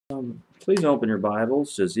Please open your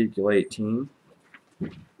Bibles to Ezekiel 18.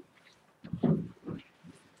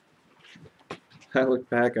 I look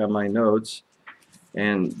back on my notes,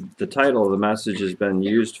 and the title of the message has been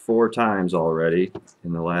used 4 times already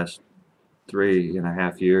in the last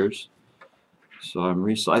 3.5 years. So I'm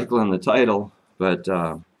recycling the title, but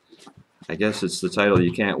I guess it's the title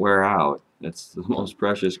you can't wear out. It's the most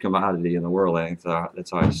precious commodity in the world. I think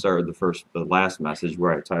that's how I started the last message,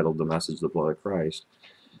 where I titled the message "The Blood of Christ."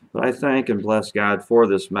 But I thank and bless God for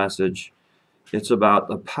this message. It's about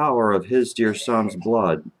the power of His dear Son's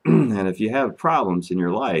blood. And if you have problems in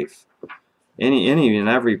your life, any and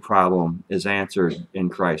every problem is answered in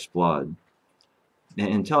Christ's blood. And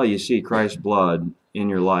until you see Christ's blood in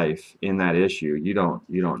your life, in that issue, you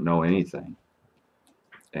don't know anything.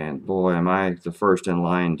 And boy, am I the first in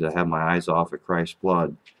line to have my eyes off of Christ's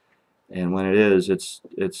blood. And when it is, it's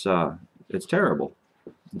terrible.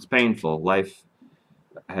 It's painful. Life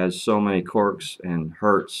has so many quirks and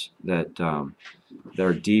hurts that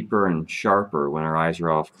they're deeper and sharper when our eyes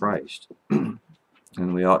are off Christ. And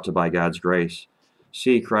we ought to, by God's grace,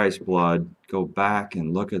 see Christ's blood, go back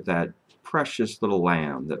and look at that precious little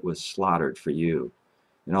lamb that was slaughtered for you,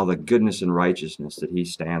 and all the goodness and righteousness that He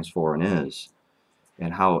stands for and is,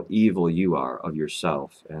 and how evil you are of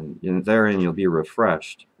yourself. And therein you'll be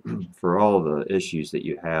refreshed for all the issues that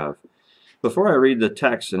you have. Before I read the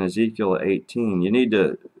text in Ezekiel 18, you need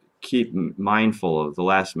to keep mindful of the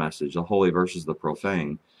last message, the holy versus the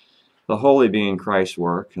profane. The holy being Christ's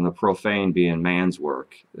work, and the profane being man's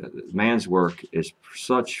work. Man's work is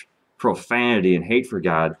such profanity and hate for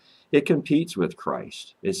God, it competes with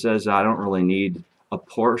Christ. It says, I don't really need a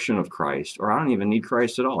portion of Christ, or I don't even need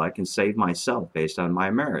Christ at all. I can save myself based on my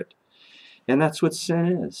merit. And that's what sin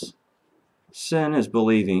is. Sin is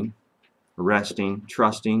believing, resting,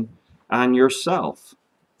 trusting on yourself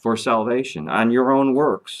for salvation, on your own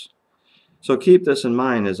works. So keep this in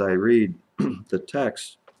mind as I read the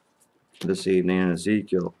text this evening in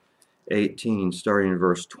Ezekiel 18, starting in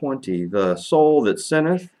verse 20. The soul that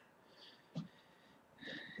sinneth,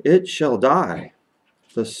 it shall die.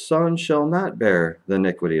 The son shall not bear the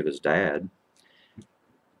iniquity of his dad,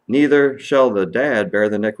 neither shall the dad bear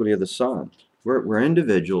the iniquity of the son. We're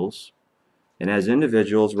individuals, and as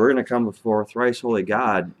individuals, we're going to come before thrice holy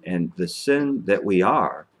God, and the sin that we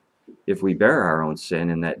are, if we bear our own sin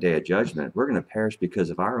in that day of judgment, we're going to perish because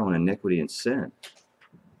of our own iniquity and sin.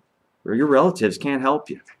 Or your relatives can't help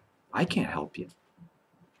you. I can't help you.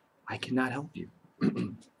 I cannot help you.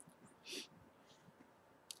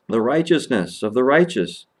 The righteousness of the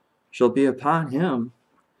righteous shall be upon him,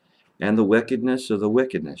 and the wickedness of the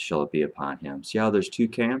wickedness shall be upon him. See how there's 2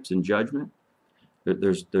 camps in judgment?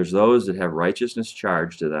 There's those that have righteousness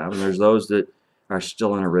charged to them, and there's those that are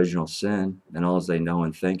still in original sin, and all they know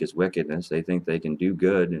and think is wickedness. They think they can do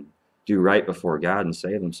good and do right before God and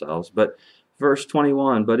save themselves. But verse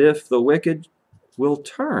 21, but if the wicked will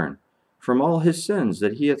turn from all his sins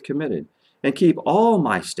that he hath committed, and keep all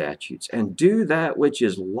my statutes, and do that which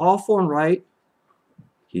is lawful and right,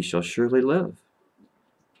 he shall surely live.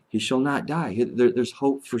 He shall not die. There's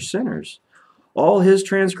hope for sinners. All his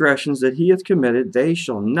transgressions that he hath committed, they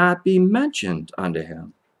shall not be mentioned unto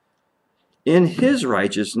him. In his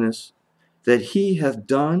righteousness that he hath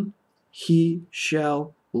done, he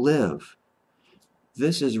shall live.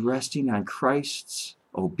 This is resting on Christ's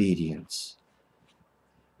obedience.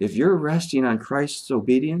 If you're resting on Christ's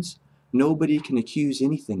obedience, nobody can accuse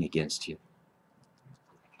anything against you.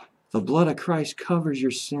 The blood of Christ covers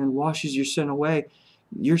your sin, washes your sin away.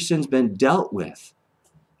 Your sin's been dealt with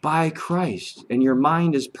by Christ, and your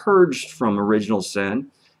mind is purged from original sin.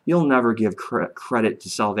 You'll never give credit to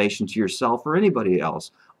salvation to yourself or anybody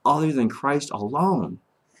else other than Christ alone.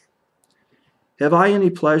 Have I any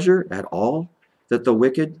pleasure at all that the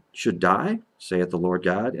wicked should die, saith the Lord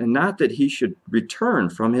God, and not that he should return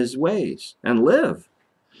from his ways and live?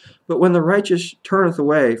 But when the righteous turneth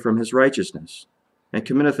away from his righteousness, and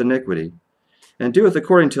committeth iniquity, and doeth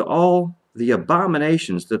according to all the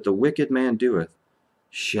abominations that the wicked man doeth,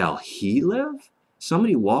 shall he live?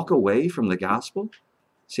 Somebody walk away from the gospel?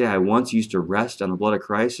 Say, I once used to rest on the blood of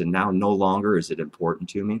Christ, and now no longer is it important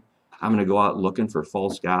to me. I'm going to go out looking for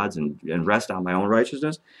false gods and rest on my own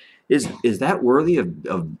righteousness. Is that worthy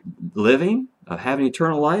of living, of having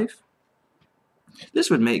eternal life? This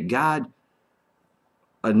would make God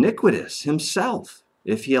iniquitous himself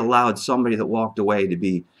if he allowed somebody that walked away to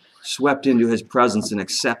be swept into his presence and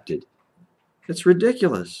accepted. It's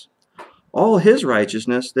ridiculous. All his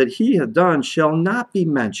righteousness that he hath done shall not be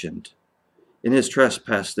mentioned in his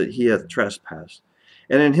trespass that he hath trespassed,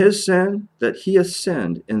 and in his sin that he hath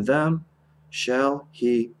sinned, in them shall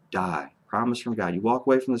he die. promise from God. You walk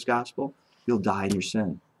away from this gospel, you'll die in your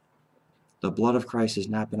sin. The blood of Christ has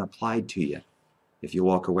not been applied to you if you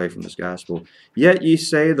walk away from this gospel. Yet ye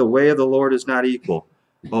say the way of the Lord is not equal.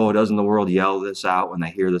 Oh, doesn't the world yell this out when they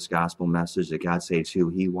hear this gospel message that God saves who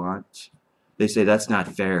he wants? They say that's not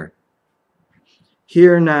fair.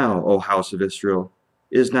 Hear now, O house of Israel,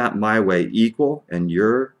 is not my way equal and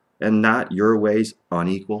not your ways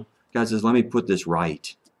unequal? God says, let me put this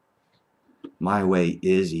right. My way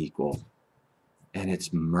is equal, and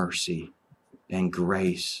it's mercy and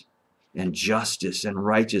grace and justice and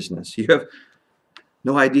righteousness. You have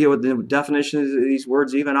no idea what the definition of these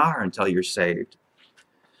words even are until you're saved.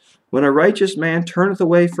 When a righteous man turneth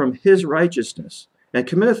away from his righteousness and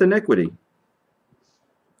committeth iniquity,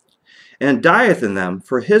 and dieth in them,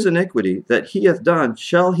 for his iniquity that he hath done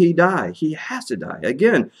shall he die. He has to die.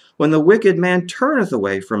 Again, when the wicked man turneth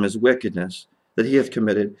away from his wickedness that he hath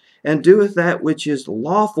committed, and doeth that which is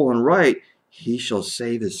lawful and right, he shall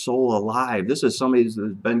save his soul alive. This is somebody who's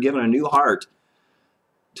been given a new heart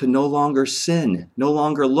to no longer sin, no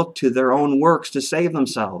longer look to their own works to save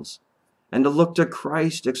themselves, and to look to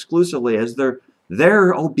Christ exclusively as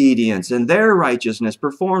their obedience and their righteousness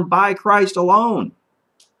performed by Christ alone.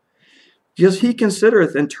 Because he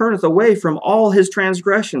considereth and turneth away from all his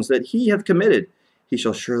transgressions that he hath committed, he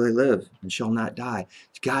shall surely live and shall not die.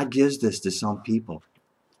 God gives this to some people.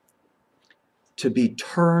 To be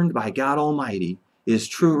turned by God Almighty is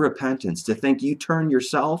true repentance. To think you turn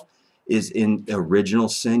yourself is in original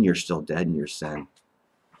sin. You're still dead in your sin.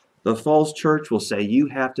 The false church will say you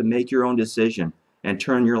have to make your own decision and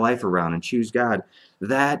turn your life around and choose God.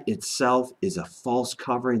 That itself is a false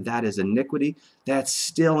covering. That is iniquity. That's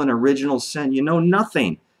still an original sin. You know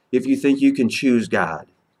nothing if you think you can choose God.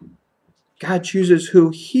 God chooses who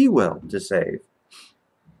he will to save.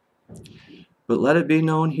 But let it be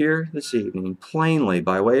known here this evening, plainly,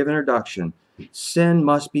 by way of introduction, sin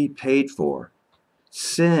must be paid for.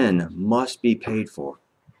 Sin must be paid for.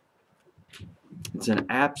 It's an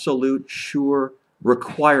absolute, sure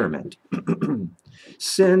requirement.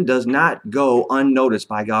 Sin does not go unnoticed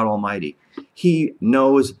by God Almighty. He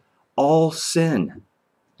knows all sin,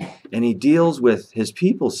 and he deals with his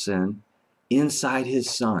people's sin inside his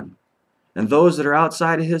Son. And those that are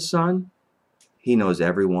outside of his Son, he knows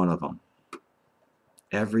every one of them.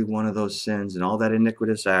 Every one of those sins and all that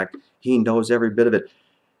iniquitous act, he knows every bit of it.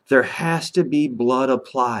 There has to be blood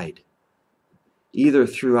applied. Either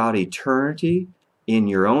throughout eternity, in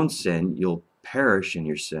your own sin, you'll perish in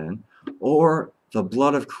your sin, or the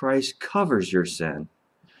blood of Christ covers your sin.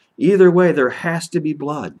 Either way, there has to be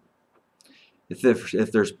blood.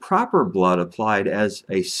 If there's proper blood applied as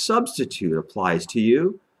a substitute applies to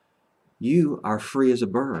you, you are free as a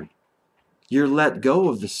bird. You're let go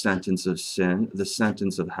of the sentence of sin, the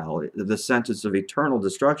sentence of hell, the sentence of eternal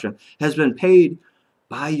destruction has been paid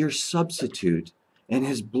by your substitute, and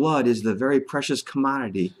his blood is the very precious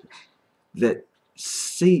commodity that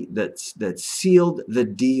sealed the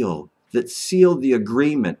deal, that sealed the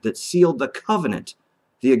agreement, that sealed the covenant,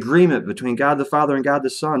 the agreement between God the Father and God the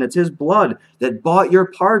Son. It's his blood that bought your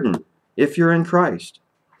pardon if you're in Christ.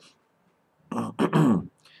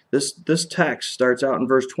 This text starts out in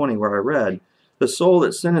verse 20 where I read, the soul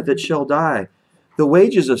that sinneth, it shall die. The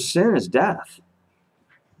wages of sin is death.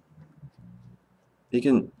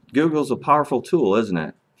 Google's a powerful tool, isn't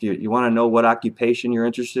it? If you want to know what occupation you're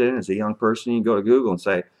interested in as a young person, you can go to Google and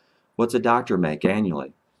say, what's a doctor make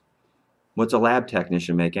annually? What's a lab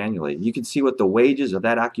technician make annually? You can see what the wages of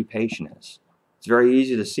that occupation is. It's very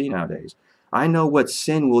easy to see nowadays. I know what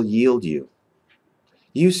sin will yield you.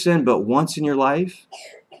 You sin but once in your life,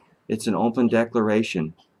 it's an open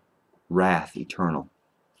declaration. Wrath eternal.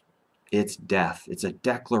 It's death. It's a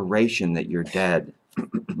declaration that you're dead.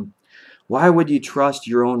 Why would you trust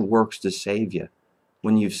your own works to save you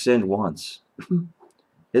when you've sinned once?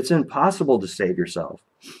 It's impossible to save yourself.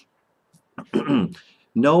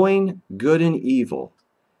 Knowing good and evil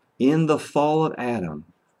in the fall of Adam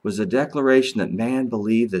was a declaration that man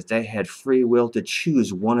believed that they had free will to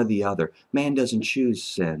choose one or the other. Man doesn't choose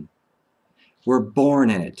sin. We're born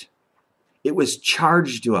in it. It was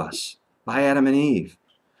charged to us by Adam and Eve.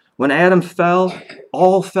 When Adam fell,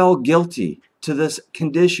 all fell guilty to this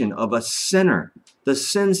condition of a sinner, the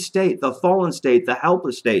sin state, the fallen state, the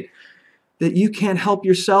helpless state, that you can't help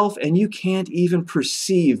yourself and you can't even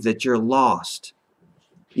perceive that you're lost.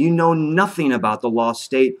 You know nothing about the lost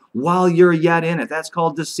state while you're yet in it. That's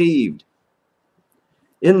called deceived.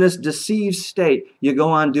 In this deceived state, you go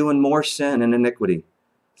on doing more sin and iniquity,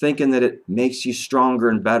 thinking that it makes you stronger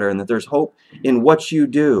and better and that there's hope in what you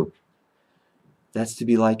do. That's to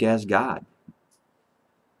be like as God.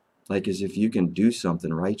 Like as if you can do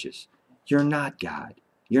something righteous. You're not God.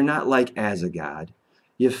 You're not like as a God.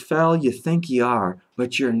 You fell, you think you are,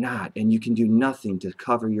 but you're not, and you can do nothing to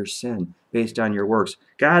cover your sin based on your works.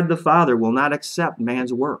 God the Father will not accept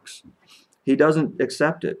man's works. He doesn't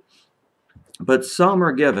accept it. But some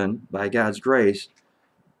are given, by God's grace,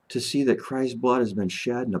 to see that Christ's blood has been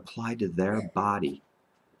shed and applied to their body,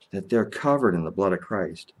 that they're covered in the blood of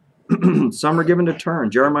Christ. Some are given to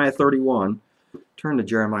turn. Jeremiah 31. Turn to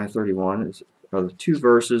Jeremiah 31. It's the two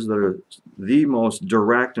verses that are the most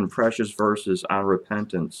direct and precious verses on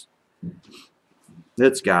repentance.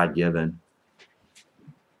 It's God-given.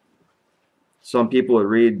 Some people would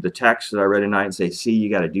read the text that I read tonight and say, see, you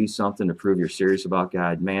got to do something to prove you're serious about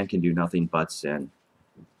God. Man can do nothing but sin.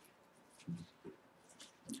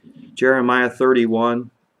 Jeremiah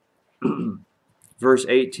 31, verse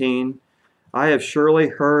 18. I have surely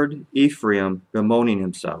heard Ephraim bemoaning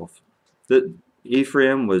himself. That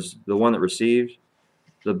Ephraim was the one that received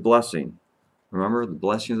the blessing. Remember, the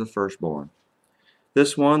blessing of the firstborn.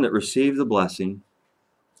 This one that received the blessing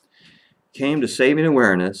came to saving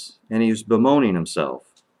awareness, and he was bemoaning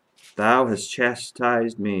himself. Thou hast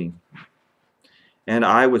chastised me, and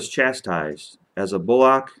I was chastised, as a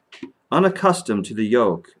bullock unaccustomed to the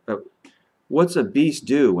yoke. What's a beast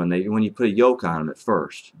do when you put a yoke on them at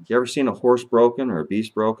first? You ever seen a horse broken or a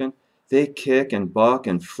beast broken? They kick and buck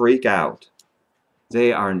and freak out.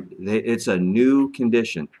 It's a new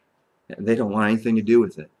condition. They don't want anything to do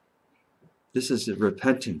with it. This is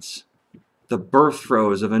repentance. The birth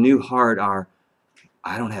throes of a new heart are,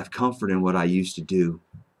 I don't have comfort in what I used to do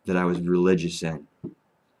that I was religious in.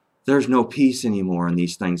 There's no peace anymore in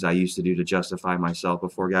these things I used to do to justify myself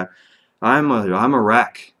before God. I'm a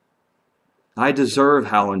wreck. I deserve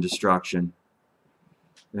hell and destruction.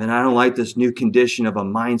 And I don't like this new condition of a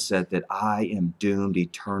mindset that I am doomed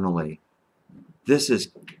eternally. This is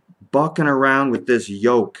bucking around with this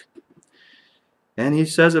yoke. And he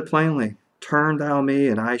says it plainly. Turn thou me,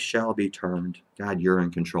 and I shall be turned. God, you're in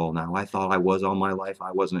control now. I thought I was all my life.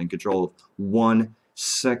 I wasn't in control of one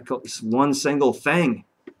single thing.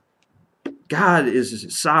 God is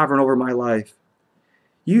sovereign over my life.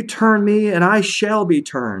 You turn me, and I shall be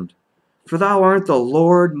turned. For thou art the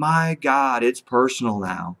Lord my God. It's personal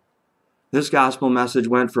now. This gospel message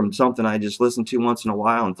went from something I just listened to once in a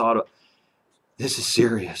while and thought, this is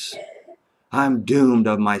serious. I'm doomed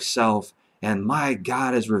of myself, and my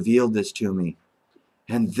God has revealed this to me.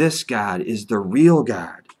 And this God is the real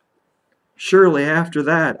God. Surely after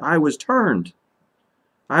that, I was turned.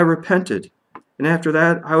 I repented. And after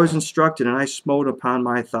that, I was instructed, and I smote upon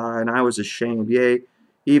my thigh, and I was ashamed, yea,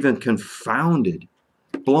 even confounded,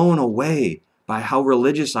 blown away by how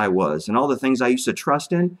religious I was, and all the things I used to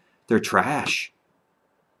trust in, they're trash.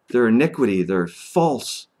 They're iniquity. They're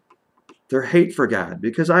false. They're hate for God,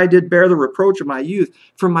 because I did bear the reproach of my youth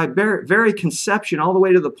from my very conception all the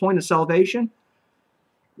way to the point of salvation.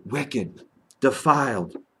 Wicked,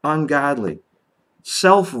 defiled, ungodly,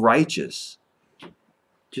 self-righteous,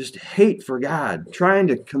 just hate for God, trying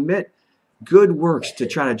to commit good works to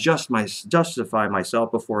try to justify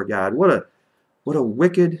myself before God. What a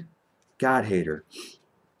wicked God-hater.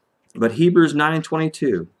 But Hebrews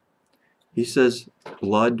 9:22, he says,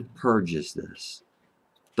 blood purges this.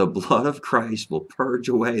 The blood of Christ will purge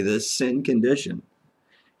away this sin condition.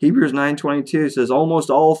 Hebrews 9:22 says, almost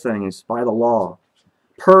all things by the law,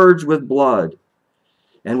 purged with blood.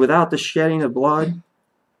 And without the shedding of blood,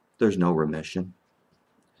 there's no remission.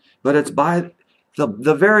 But it's by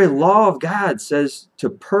the very law of God says to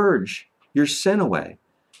purge your sin away.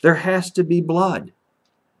 There has to be blood.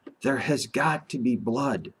 There has got to be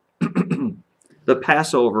blood. The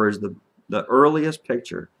Passover is the earliest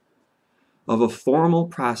picture of a formal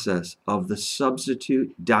process of the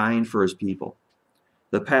substitute dying for his people.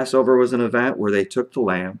 The Passover was an event where they took the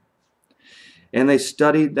lamb and they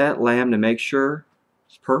studied that lamb to make sure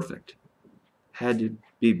it's perfect. Had to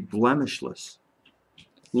be blemishless.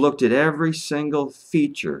 Looked at every single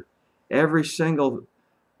feature, every single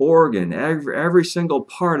organ, every single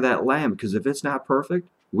part of that lamb, because if it's not perfect,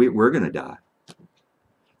 we're going to die.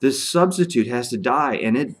 This substitute has to die,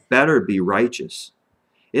 and it better be righteous.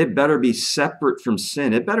 It better be separate from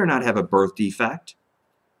sin. It better not have a birth defect.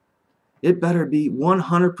 It better be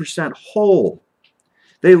 100% whole.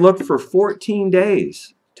 They looked for 14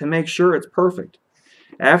 days to make sure it's perfect.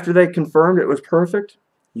 After they confirmed it was perfect,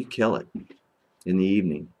 you kill it in the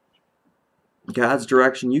evening. God's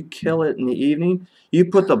direction, you kill it in the evening. You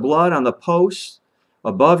put the blood on the posts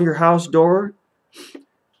above your house door,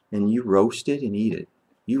 and you roast it and eat it.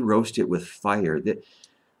 You roast it with fire.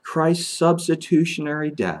 Christ's substitutionary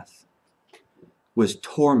death was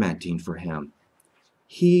tormenting for him.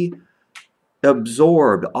 He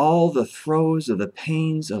absorbed all the throes of the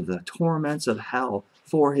pains of the torments of hell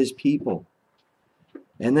for his people,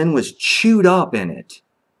 and then was chewed up in it,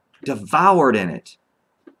 devoured in it,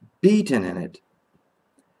 beaten in it,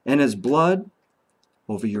 and his blood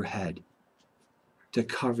over your head to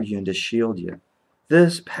cover you and to shield you.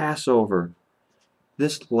 This Passover,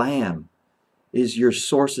 this lamb, is your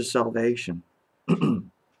source of salvation.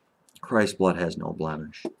 Christ's blood has no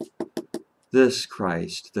blemish. This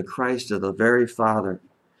Christ, the Christ of the very Father,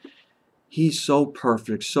 he's so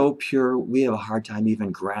perfect, so pure, we have a hard time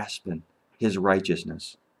even grasping his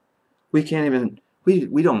righteousness. We can't even,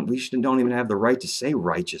 we don't even have the right to say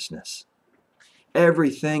righteousness.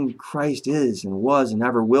 Everything Christ is and was and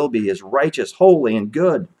ever will be is righteous, holy, and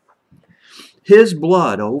good. His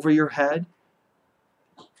blood over your head,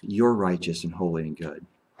 you're righteous and holy and good.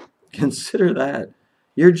 Consider that.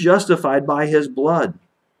 You're justified by his blood.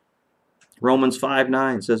 Romans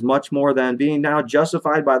 5:9 says, much more than being now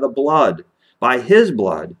justified by the blood, by his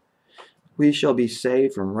blood, we shall be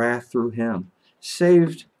saved from wrath through him.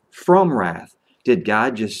 Saved from wrath. Did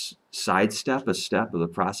God just sidestep a step of the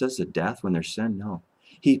process of death when there's sin? No.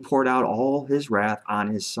 He poured out all his wrath on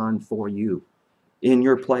his Son for you, in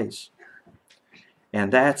your place.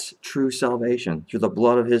 And that's true salvation, through the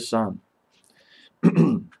blood of his Son.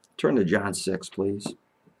 Turn to John 6, please.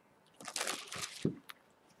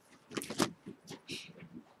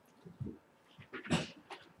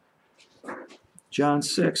 John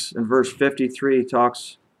 6 and verse 53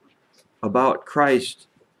 talks about Christ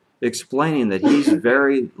explaining that he's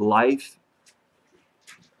very life.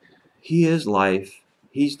 He is life.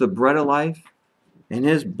 He's the bread of life. And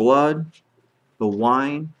his blood, the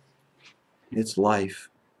wine, it's life.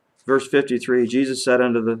 Verse 53, Jesus said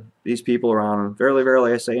unto these people around him, verily,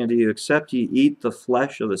 verily, I say unto you, except ye eat the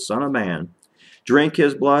flesh of the Son of Man, drink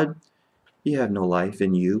his blood, ye have no life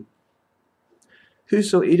in you.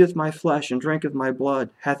 Whoso eateth my flesh and drinketh my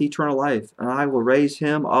blood hath eternal life, and I will raise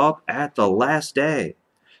him up at the last day.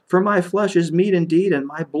 For my flesh is meat indeed, and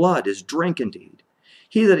my blood is drink indeed.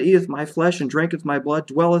 He that eateth my flesh and drinketh my blood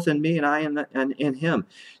dwelleth in me, and I in him.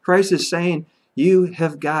 Christ is saying, you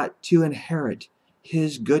have got to inherit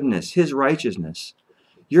his goodness, his righteousness.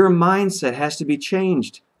 Your mindset has to be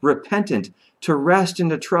changed, repentant, to rest and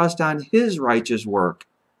to trust on his righteous work,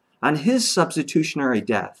 on his substitutionary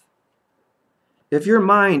death. If your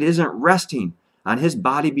mind isn't resting on his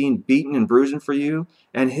body being beaten and bruising for you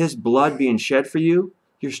and his blood being shed for you,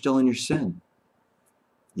 you're still in your sin.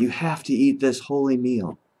 You have to eat this holy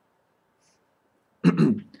meal.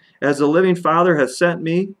 As the living Father hath sent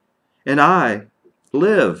me, and I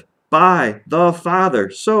live by the Father,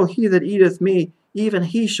 so he that eateth me, even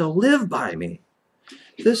he shall live by me.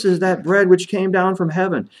 This is that bread which came down from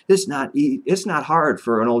heaven. It's not hard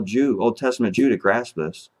for an Old Testament Jew to grasp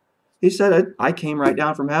this. He said, I came right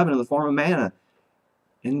down from heaven in the form of manna.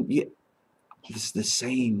 And it's the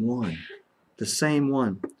same one. The same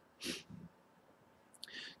one.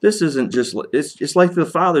 This isn't just, it's like the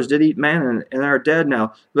fathers did eat manna and are dead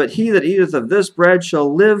now. But he that eateth of this bread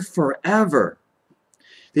shall live forever.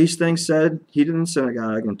 These things said he in the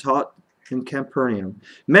synagogue and taught in Capernaum.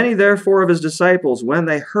 Many therefore of his disciples, when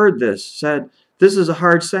they heard this, said, this is a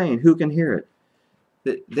hard saying, who can hear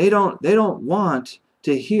it? They don't want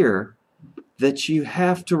to hear that you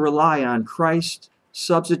have to rely on Christ's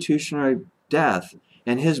substitutionary death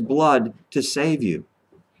and his blood to save you.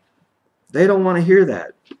 They don't want to hear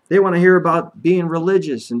that. They want to hear about being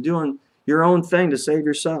religious and doing your own thing to save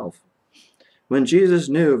yourself. When Jesus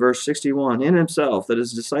knew, verse 61, in himself that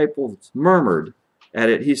his disciples murmured at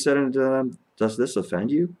it, he said unto them, does this offend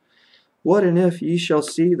you? What and if ye shall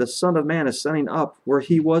see the Son of Man ascending up where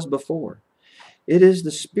he was before? It is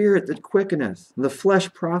the Spirit that quickeneth, and the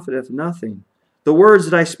flesh profiteth nothing. The words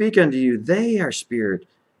that I speak unto you, they are spirit,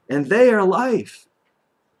 and they are life.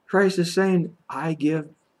 Christ is saying, I give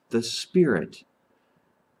the Spirit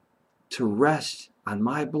to rest on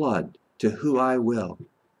my blood to who I will,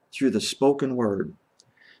 through the spoken word.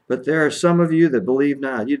 But there are some of you that believe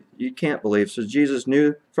not. You can't believe. So Jesus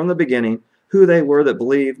knew from the beginning who they were that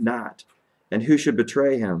believed not, and who should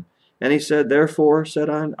betray him. And he said, therefore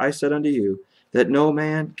I said unto you, that no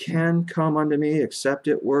man can come unto me except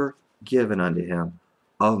it were given unto him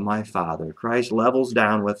of my Father. Christ levels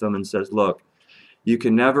down with them and says, look, you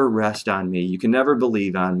can never rest on me. You can never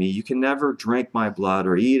believe on me. You can never drink my blood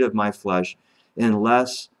or eat of my flesh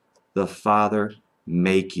unless the Father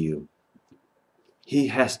make you. He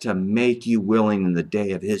has to make you willing in the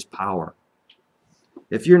day of his power.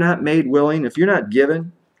 If you're not made willing, if you're not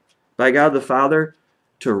given by God the Father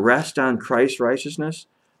to rest on Christ's righteousness,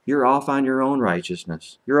 you're off on your own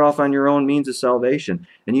righteousness. You're off on your own means of salvation.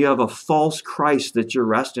 And you have a false Christ that you're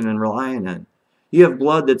resting and relying on. You have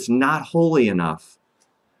blood that's not holy enough.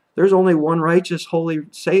 There's only one righteous, holy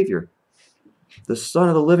Savior, the Son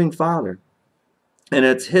of the living Father. And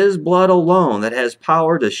it's his blood alone that has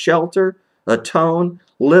power to shelter, atone,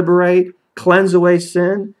 liberate, cleanse away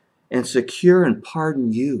sin, and secure and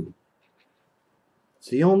pardon you. It's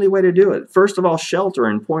the only way to do it. First of all, shelter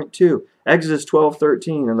in point 2. Exodus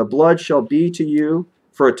 12:13. And the blood shall be to you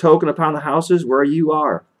for a token upon the houses where you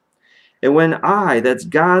are. And when I, that's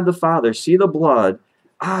God the Father, see the blood,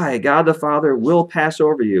 I, God the Father, will pass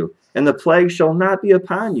over you, and the plague shall not be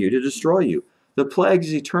upon you to destroy you. The plague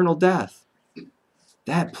is eternal death.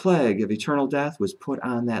 That plague of eternal death was put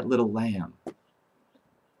on that little lamb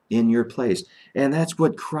in your place. And that's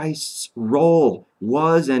what Christ's role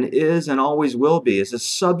was and is and always will be, as a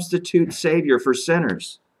substitute Savior for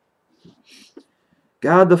sinners.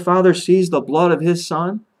 God the Father sees the blood of his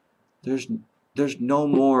Son. There's no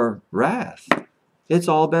more wrath. It's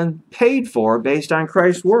all been paid for based on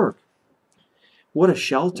Christ's work. What a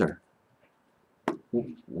shelter.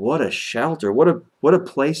 What a shelter. What a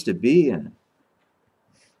place to be in.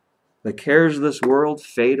 The cares of this world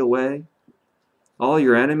fade away. All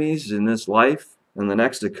your enemies in this life and the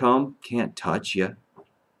next to come can't touch you.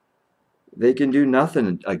 They can do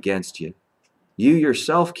nothing against you. You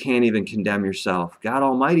yourself can't even condemn yourself. God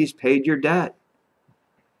Almighty's paid your debt.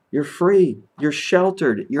 You're free. You're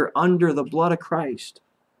sheltered. You're under the blood of Christ.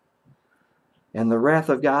 And the wrath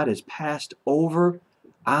of God is passed over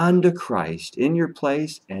onto Christ in your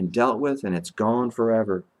place and dealt with, and it's gone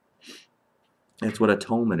forever. That's what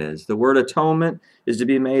atonement is. The word atonement is to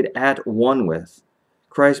be made at one with.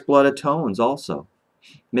 Christ's blood atones also.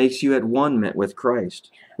 Makes you at one with Christ,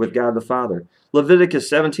 with God the Father. Leviticus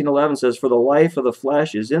 17:11 says, for the life of the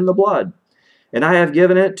flesh is in the blood, and I have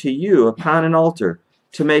given it to you upon an altar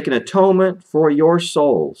to make an atonement for your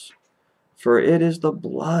souls. For it is the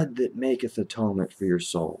blood that maketh atonement for your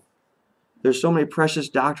soul. There's so many precious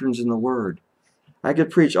doctrines in the Word. I could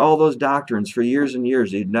preach all those doctrines for years and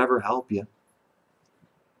years. They'd never help you.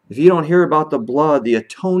 If you don't hear about the blood, the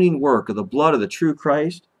atoning work of the blood of the true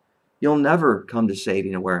Christ, you'll never come to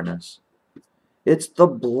saving awareness. It's the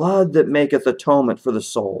blood that maketh atonement for the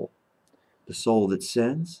soul. The soul that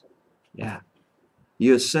sins? Yeah.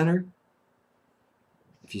 You a sinner?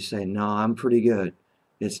 If you say, no, I'm pretty good,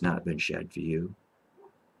 it's not been shed for you.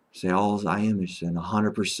 Say, all I am is sin,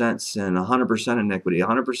 100% sin, 100% iniquity,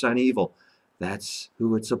 100% evil. That's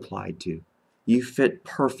who it's applied to. You fit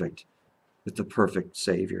perfect with the perfect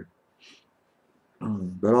Savior.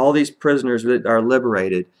 But all these prisoners that are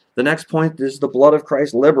liberated. The next point is the blood of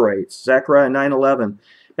Christ liberates. Zechariah 9:11.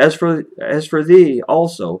 As for thee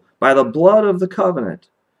also, by the blood of the covenant,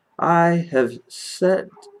 I have set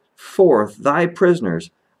forth thy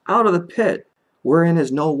prisoners out of the pit wherein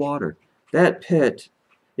is no water. That pit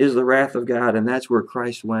is the wrath of God, and that's where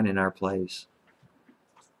Christ went in our place.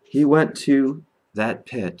 He went to that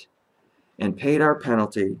pit and paid our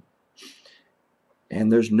penalty. And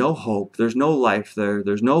there's no hope, there's no life there,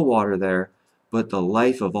 there's no water there, but the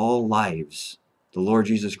life of all lives. The Lord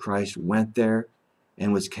Jesus Christ went there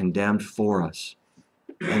and was condemned for us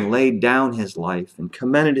and laid down his life and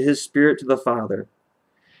commended his spirit to the Father.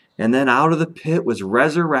 And then out of the pit was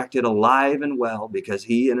resurrected alive and well, because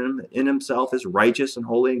he in himself is righteous and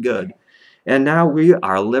holy and good. And now we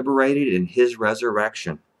are liberated in his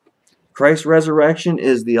resurrection. Christ's resurrection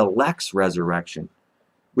is the elect's resurrection.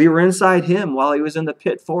 We were inside him while he was in the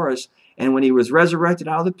pit for us. And when he was resurrected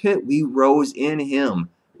out of the pit, we rose in him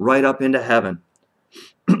right up into heaven.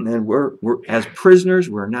 And we're as prisoners,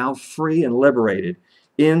 we're now free and liberated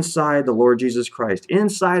inside the Lord Jesus Christ,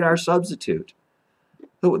 inside our substitute.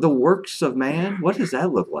 The works of man, what does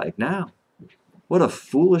that look like now? What a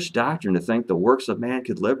foolish doctrine to think the works of man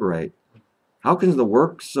could liberate. How can the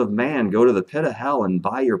works of man go to the pit of hell and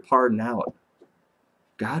buy your pardon out?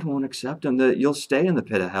 God won't accept them. You'll stay in the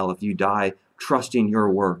pit of hell if you die trusting your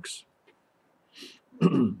works.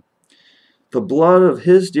 The blood of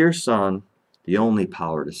his dear Son, the only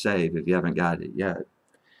power to save if you haven't got it yet,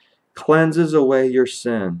 cleanses away your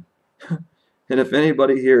sin. And if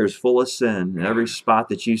anybody here is full of sin, and every spot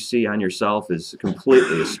that you see on yourself is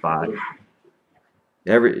completely a spot.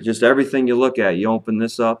 Just everything you look at, you open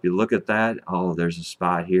this up, you look at that, oh, there's a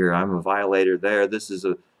spot here. I'm a violator there. This is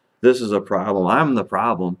a problem. I'm the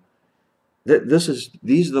problem.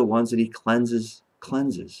 These are the ones that he cleanses.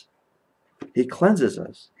 He cleanses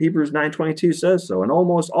us. Hebrews 9:22 says so. And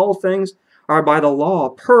almost all things are by the law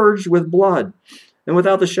purged with blood. And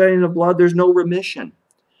without the shedding of blood, there's no remission.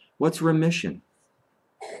 What's remission?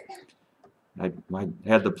 I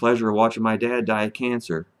had the pleasure of watching my dad die of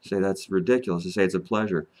cancer. Say that's ridiculous to say it's a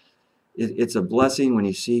pleasure. It's a blessing when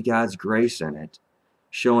you see God's grace in it,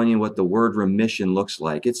 showing you what the word remission looks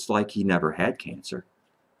like. It's like he never had cancer.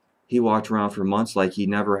 He walked around for months like he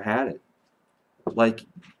never had it, like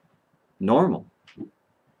normal.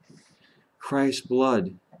 Christ's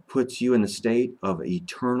blood puts you in the state of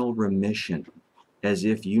eternal remission, as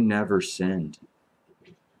if you never sinned.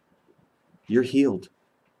 You're healed.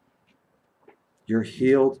 You're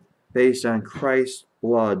healed based on Christ's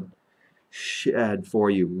blood shed for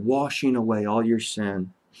you, washing away all your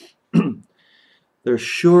sin. There's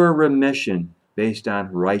sure remission based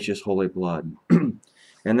on righteous holy blood.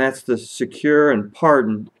 And that's the secure and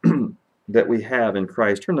pardon that we have in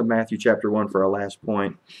Christ. Turn to Matthew chapter 1 for our last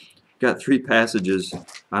point. Got 3 passages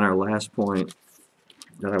on our last point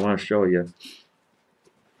that I want to show you.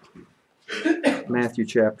 Matthew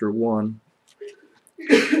chapter 1.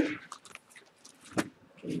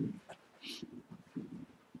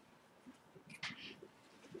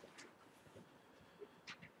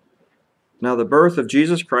 Now the birth of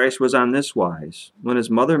Jesus Christ was on this wise. When his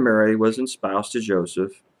mother Mary was espoused to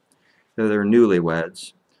Joseph, they're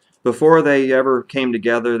newlyweds. Before they ever came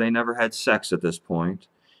together, they never had sex at this point.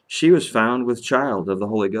 She was found with child of the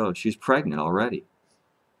Holy Ghost. She's pregnant already.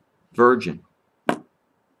 Virgin.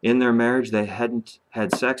 In their marriage, they hadn't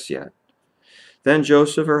had sex yet. Then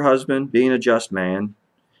Joseph, her husband, being a just man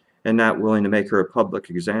and not willing to make her a public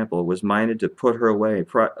example, was minded to put her away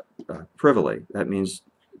privily. That means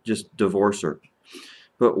just divorce her.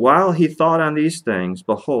 But while he thought on these things,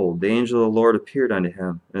 behold, the angel of the Lord appeared unto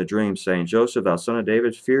him in a dream, saying, Joseph, thou son of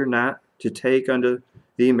David, fear not to take unto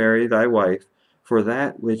thee Mary thy wife, for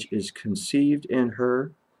that which is conceived in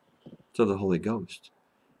her to the Holy Ghost.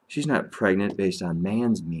 She's not pregnant based on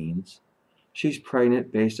man's means. She's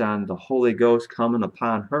pregnant based on the Holy Ghost coming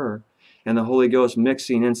upon her, and the Holy Ghost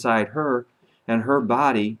mixing inside her, and her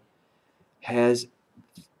body has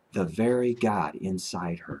the very God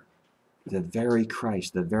inside her, the very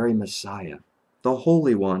Christ, the very Messiah, the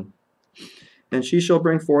Holy One. And she shall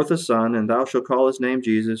bring forth a son, and thou shalt call his name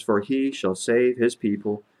Jesus, for he shall save his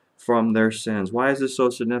people from their sins. Why is this so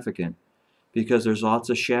significant? Because there's lots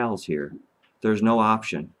of shalls here. There's no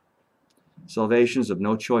option. Salvation is of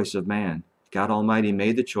no choice of man. God Almighty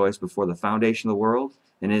made the choice before the foundation of the world,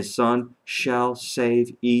 and his Son shall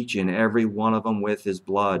save each and every one of them with his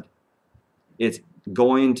blood. It's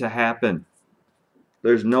going to happen.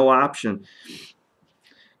 There's no option.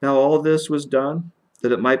 Now all this was done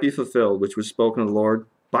that it might be fulfilled, which was spoken of the Lord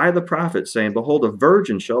by the prophet, saying, Behold, a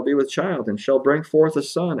virgin shall be with child, and shall bring forth a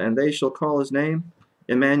son, and they shall call his name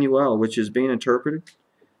Emmanuel, which is being interpreted,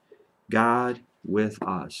 God with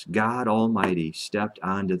us. God Almighty stepped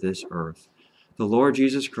onto this earth. The Lord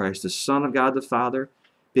Jesus Christ, the Son of God the Father,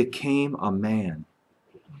 became a man,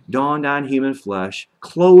 dawned on human flesh,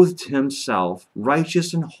 clothed himself,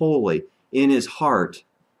 righteous and holy, in his heart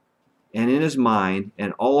and in his mind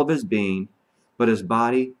and all of his being, but his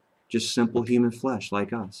body just simple human flesh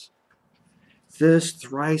like us. This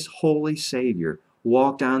thrice holy Savior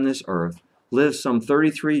walked on this earth, lived some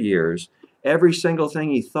 33 years. Every single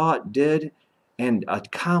thing he thought, did, and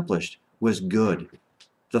accomplished was good.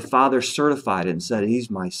 The Father certified it and said, He's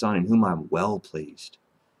my Son in whom I'm well pleased.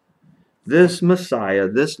 This Messiah,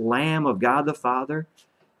 this Lamb of God the Father,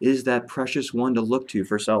 is that precious one to look to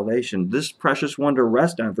for salvation. This precious one to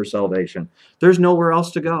rest on for salvation. There's nowhere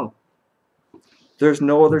else to go. There's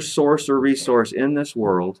no other source or resource in this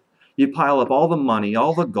world. You pile up all the money,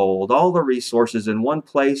 all the gold, all the resources in one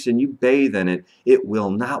place and you bathe in it. It will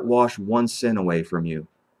not wash one sin away from you.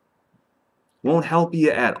 Won't help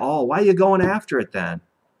you at all. Why are you going after it then?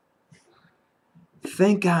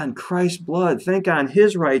 Think on Christ's blood. Think on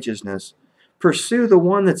his righteousness. Pursue the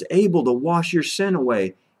one that's able to wash your sin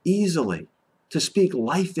away easily, to speak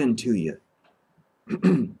life into you.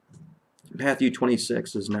 Matthew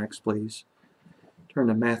 26 is next, please. Turn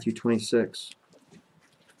to Matthew 26.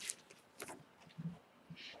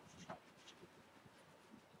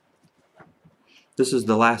 This is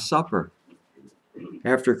the Last Supper.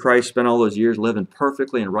 After Christ spent all those years living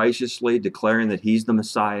perfectly and righteously, declaring that he's the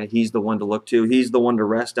Messiah, he's the one to look to, he's the one to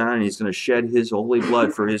rest on, and he's going to shed his holy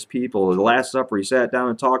blood for his people. The Last Supper, he sat down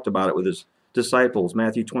and talked about it with his disciples.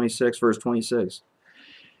 Matthew 26, verse 26.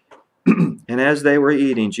 And as they were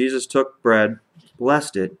eating, Jesus took bread,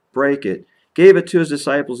 blessed it, brake it, gave it to his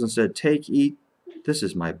disciples, and said, Take, eat, this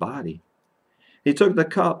is my body. He took the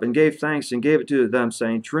cup and gave thanks and gave it to them,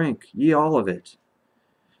 saying, Drink ye all of it.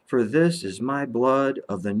 For this is my blood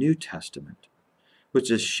of the New Testament,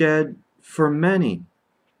 which is shed for many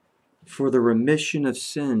for the remission of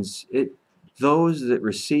sins. those that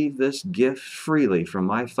receive this gift freely from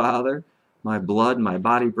my Father, my blood, my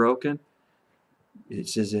body broken,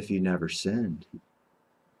 it's as if you never sinned.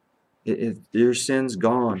 If your sin's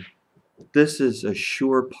gone, this is a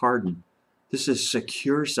sure pardon. This is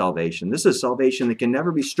secure salvation. This is salvation that can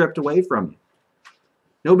never be stripped away from you.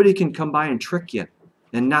 Nobody can come by and trick you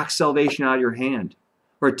and knock salvation out of your hand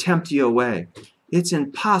or tempt you away. It's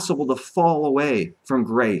impossible to fall away from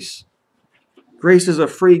grace. Grace is a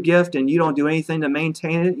free gift and you don't do anything to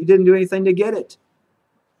maintain it. You didn't do anything to get it.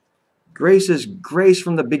 Grace is grace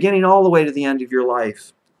from the beginning all the way to the end of your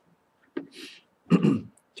life.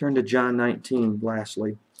 Turn to John 19,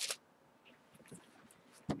 lastly.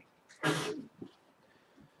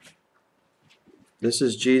 This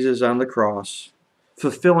is Jesus on the cross,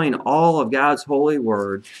 fulfilling all of God's holy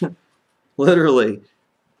word. Literally,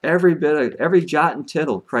 every jot and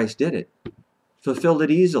tittle, Christ did it. Fulfilled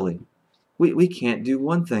it easily. We can't do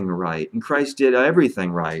one thing right, and Christ did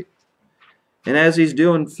everything right. And as he's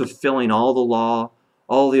fulfilling all the law,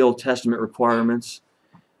 all the Old Testament requirements,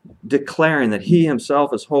 declaring that he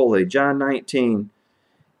himself is holy. John 19,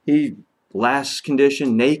 he, last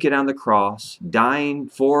condition, naked on the cross, dying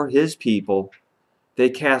for his people. They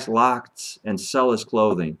cast lots and sell his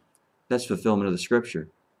clothing. That's fulfillment of the Scripture.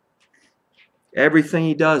 Everything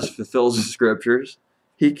he does fulfills the Scriptures.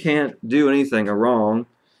 He can't do anything wrong.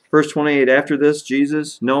 Verse 28, after this,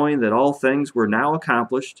 Jesus, knowing that all things were now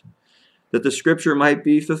accomplished, that the Scripture might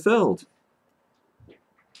be fulfilled.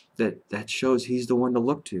 That shows he's the one to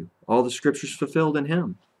look to. All the Scripture's fulfilled in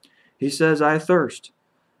him. He says, I thirst.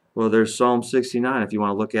 Well, there's Psalm 69. If you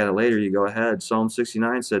want to look at it later, you go ahead. Psalm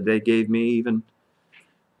 69 said, they gave me even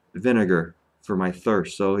vinegar for my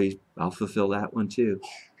thirst. So I'll fulfill that one too.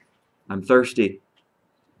 I'm thirsty.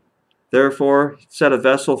 Therefore, set a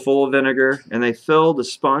vessel full of vinegar, and they filled a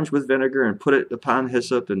sponge with vinegar and put it upon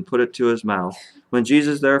hyssop and put it to his mouth. When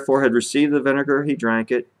Jesus therefore had received the vinegar, he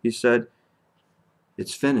drank it. He said,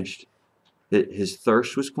 it's finished. His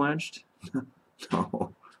thirst was quenched?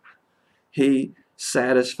 No. He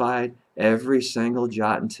satisfied every single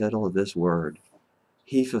jot and tittle of this word.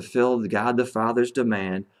 He fulfilled God the Father's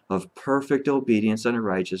demand of perfect obedience unto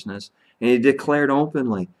righteousness, and he declared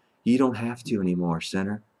openly, you don't have to anymore,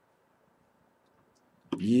 sinner.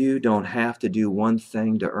 You don't have to do one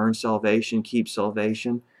thing to earn salvation, keep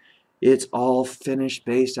salvation. It's all finished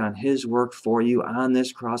based on his work for you on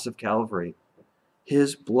this cross of Calvary.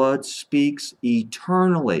 His blood speaks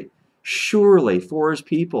eternally, surely for his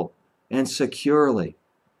people, and securely.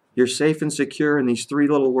 You're safe and secure in these three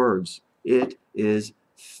little words. It is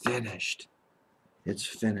finished. It's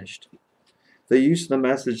finished. The use of the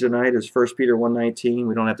message tonight is 1 Peter 1:19.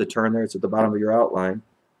 We don't have to turn there. It's at the bottom of your outline.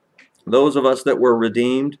 Those of us that were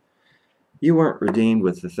redeemed, you weren't redeemed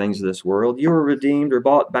with the things of this world. You were redeemed or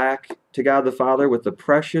bought back to God the Father with the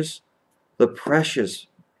precious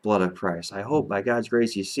blood of Christ. I hope by God's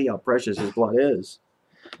grace you see how precious his blood is.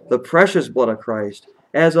 The precious blood of Christ,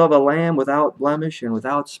 as of a lamb without blemish and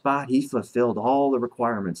without spot, he fulfilled all the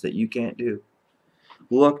requirements that you can't do.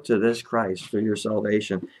 Look to this Christ for your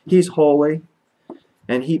salvation. He's holy,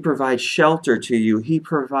 and he provides shelter to you. He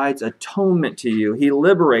provides atonement to you. He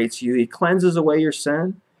liberates you. He cleanses away your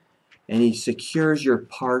sin, and he secures your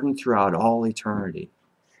pardon throughout all eternity.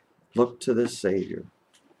 Look to this Savior.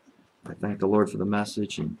 I thank the Lord for the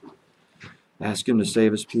message and ask him to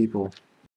save his people.